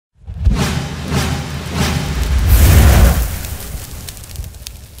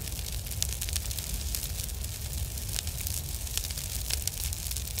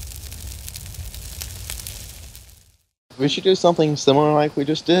We should do something similar like we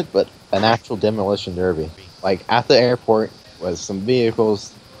just did, but an actual demolition derby. Like at the airport, with some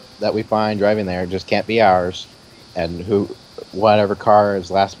vehicles that we find driving there just can't be ours, and whatever car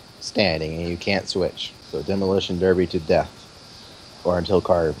is last standing, and you can't switch. So demolition derby to death, or until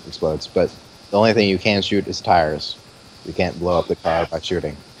car explodes. But the only thing you can shoot is tires. You can't blow up the car by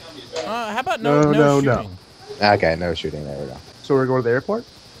shooting. How about no shooting? Okay, no shooting. There we go. So we're going to the airport?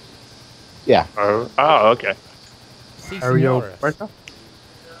 Yeah. Oh, okay. Aerial Puerta?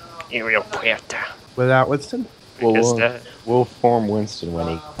 Aerial Puerta. Without Winston? We'll form Winston when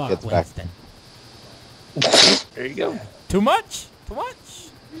he gets Winston. back. There you go. Too much? Too much?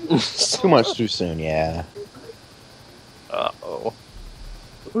 Too much too soon, yeah. Uh-oh.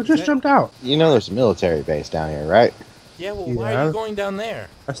 Who just jumped out? You know there's a military base down here, right? Yeah, well, why are you going down there?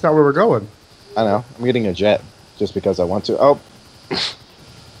 That's not where we're going. I know. I'm getting a jet just because I want to. Oh.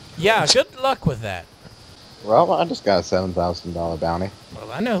 Yeah, good luck with that. Well, I just got a $7,000 bounty.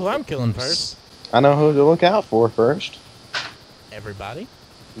 Well, I know who I'm killing first. I know who to look out for first. Everybody?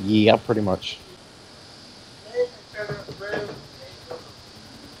 Yeah, pretty much.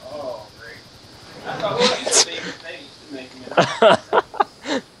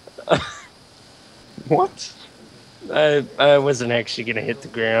 What? I wasn't actually gonna hit the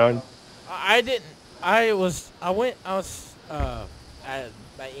ground. I didn't. My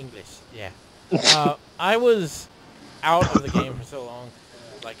English, yeah. I was out of the game for so long.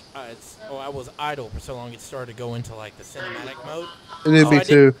 Like, I was idle for so long, it started to go into, like, the cinematic mode. It did me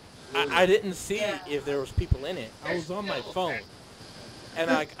too. I didn't see if there was people in it. I was on my phone. And,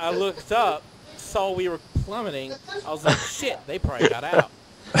 like, I looked up, saw we were plummeting. I was like, shit, they probably got out.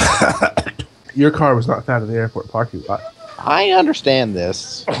 Your car was not found in the airport parking lot. I understand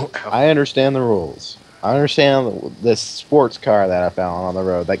this. I understand the rules. I understand this sports car that I found on the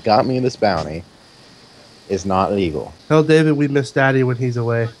road that got me this bounty is not legal. Tell David we miss Daddy when he's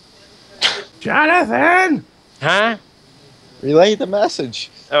away. Jonathan! Huh? Relay the message.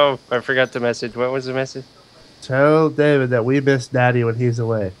 Oh, I forgot the message. What was the message? Tell David that we miss Daddy when he's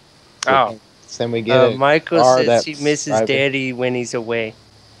away. Oh. Can we get Michael says he misses Daddy when he's away.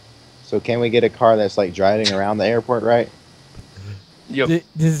 So can we get a car that's like driving around the airport, right? Yep.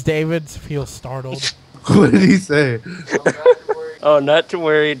 Does David feel startled? What did he say? Oh, not to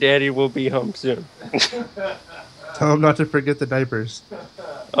worry, Daddy will be home soon. Tell him not to forget the diapers.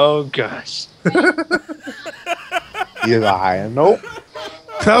 Oh, gosh. You lying? Nope.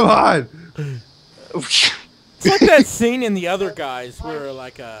 Come on! It's like that scene in The Other Guys where,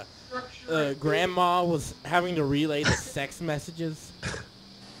 like, grandma was having to relay the sex messages.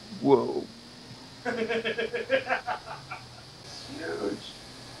 Whoa.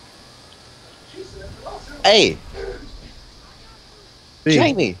 Hey, B.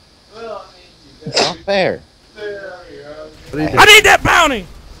 Jamie. Not fair. I need that bounty!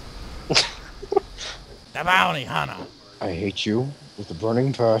 The bounty, Hannah. I hate you with a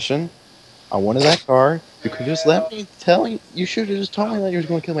burning passion. I wanted that car. You could just let me tell you. You should have just told me that you were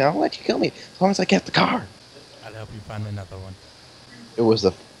going to kill me. I'll let you kill me as long as I get the car. I'll help you find another one. It was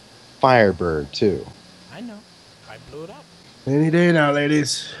a Firebird too. I know. I blew it up. Any day now,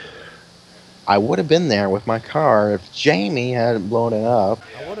 ladies. I would have been there with my car if Jamie hadn't blown it up.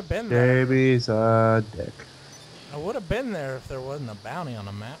 I would have been there. Jamie's a dick. I would have been there if there wasn't a bounty on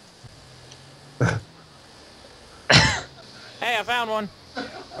the map. Hey, I found one.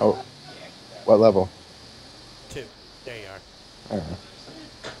 Oh, what level? 2. There you are. I don't know.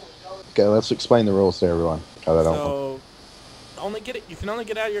 Okay, let's explain the rules to everyone. So, you can only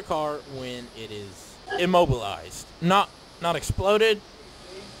get out of your car when it is immobilized, not exploded.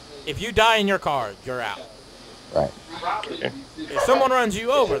 If you die in your car, you're out. Right. Okay. If someone runs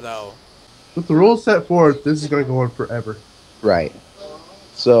you over, though. With the rules set forth, this is going to go on forever. Right.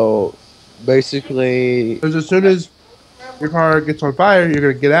 So, basically... Because as soon as your car gets on fire, you're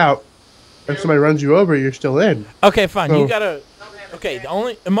going to get out. If somebody runs you over, you're still in. Okay, fine. So, you gotta... Okay, the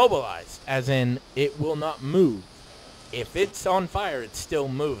only... Immobilized, as in it will not move. If it's on fire, it's still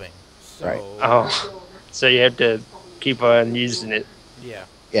moving. So, right. Oh, so you have to keep on using it. Yeah.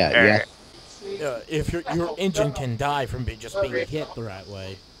 Yeah, If your engine can die from just being hit the right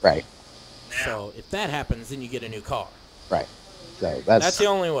way. Right. So if that happens, then you get a new car. Right. So that's the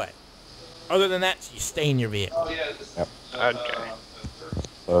only way. Other than that, you stay in your vehicle. Yep. Okay.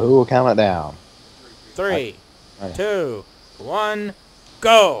 So who will count it down? 3, 2, 1,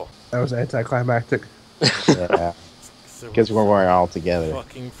 go! That was anticlimactic. Yeah. Because we're all together.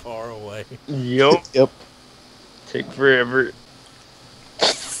 Fucking far away. Yup. Yep. Take forever.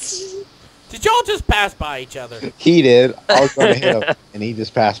 Did y'all just pass by each other? He did. I was going to hit him, and he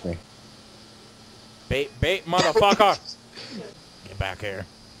just passed me. Bait, motherfucker. back here.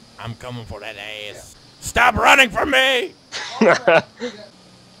 I'm coming for that ass. Stop running from me!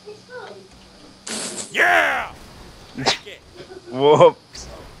 Yeah! Take it. Whoops.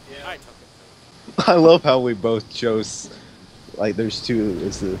 I took it. I love how we both chose. Like, there's two.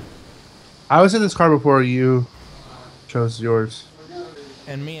 Is the I was in this car before you chose yours.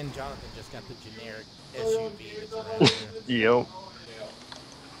 And me and Jonathan just got the generic SUV that's around here. Yep.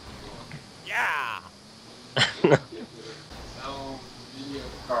 Yeah!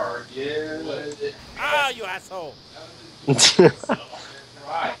 Ah, you asshole!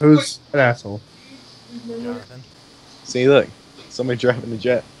 Who's an asshole? Jonathan. see, look, somebody driving the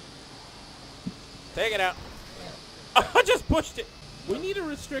jet. Take it out. Oh, I just pushed it. We need to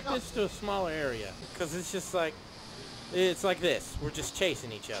restrict this to a smaller area. Because it's just like, it's like this. We're just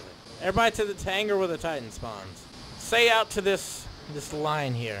chasing each other. Everybody to the hangar where the Titan spawns. Say out to this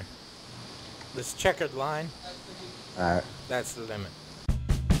line here. This checkered line. All right. That's the limit.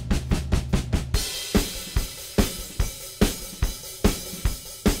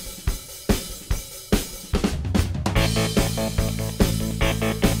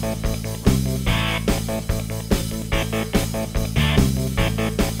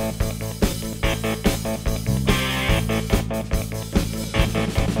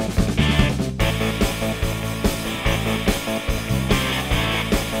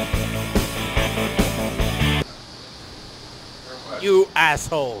 You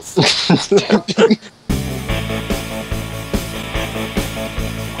assholes.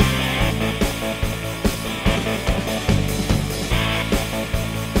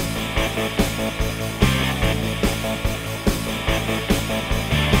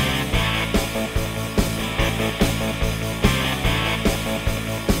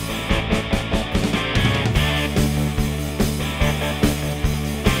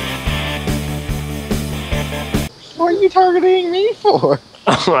 What are you targeting me for?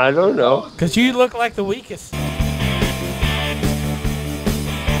 I don't know. Because you look like the weakest.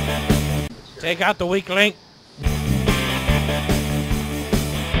 Take out the weak link.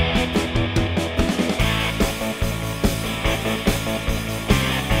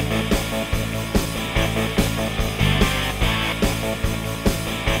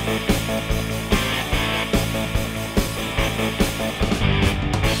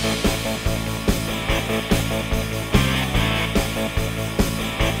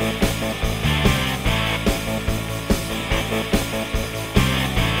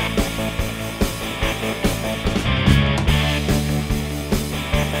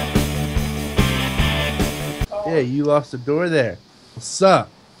 Yeah, you lost the door there. What's up,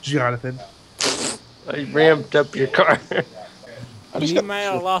 Jonathan? I ramped up your car. You may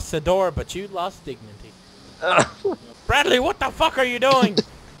have lost the door, but you lost dignity. Bradley, what the fuck are you doing?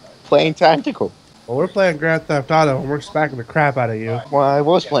 Playing tactical. Well, we're playing Grand Theft Auto, and we're smacking the crap out of you. Well, I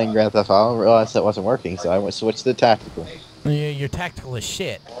was playing Grand Theft Auto and realized that wasn't working, so I went switched to tactical. Your tactical is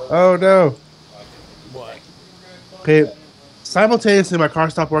shit. Oh, no. What? Okay, simultaneously, my car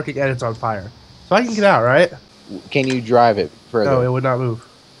stopped working, and it's on fire. So I can get out, right? Can you drive it further? No, it would not move.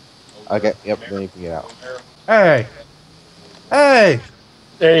 Okay, yep, then you can get out. Hey! Hey!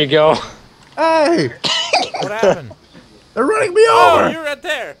 There you go. Hey! What happened? They're running me Oh, over! you're right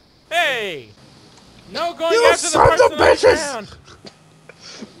there. Hey! No going You after the sons person of on the bitches! ground.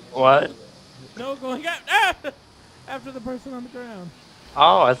 What? No going after the person on the ground.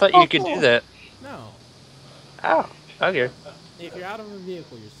 Oh, I thought you could do that. No. Oh, okay. If you're out of a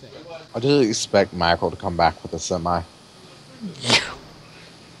vehicle, you're safe. I just expect Michael to come back with a semi.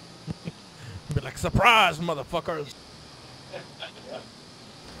 Be like, surprise, motherfuckers.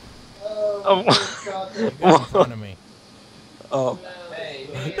 Oh. You got in front of me. Oh.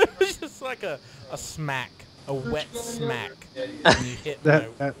 It was just like a smack. A wet smack. When you hit I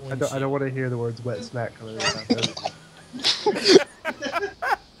my windshield. don't want to hear the words wet smack coming out of my mouth.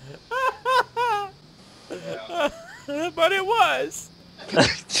 But it was.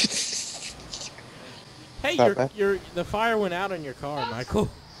 Hey, the fire went out on your car, Michael.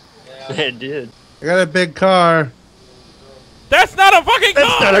 It did. I got a big car. That's not a fucking car!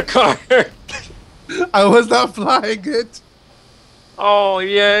 That's not a car. I was not flying it. Oh,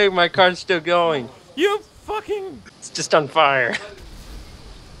 yay, my car's still going. You fucking... It's just on fire.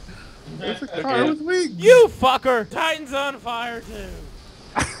 It's a car with wings. You fucker! Titan's on fire, too.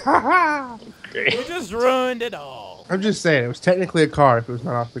 Great. You just ruined it all. I'm just saying, it was technically a car if it was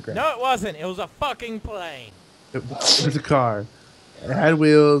not off the ground. No, it wasn't. It was a fucking plane. It was a car. It had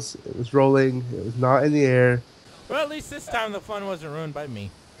wheels. It was rolling. It was not in the air. Well, at least this time the fun wasn't ruined by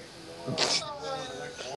me.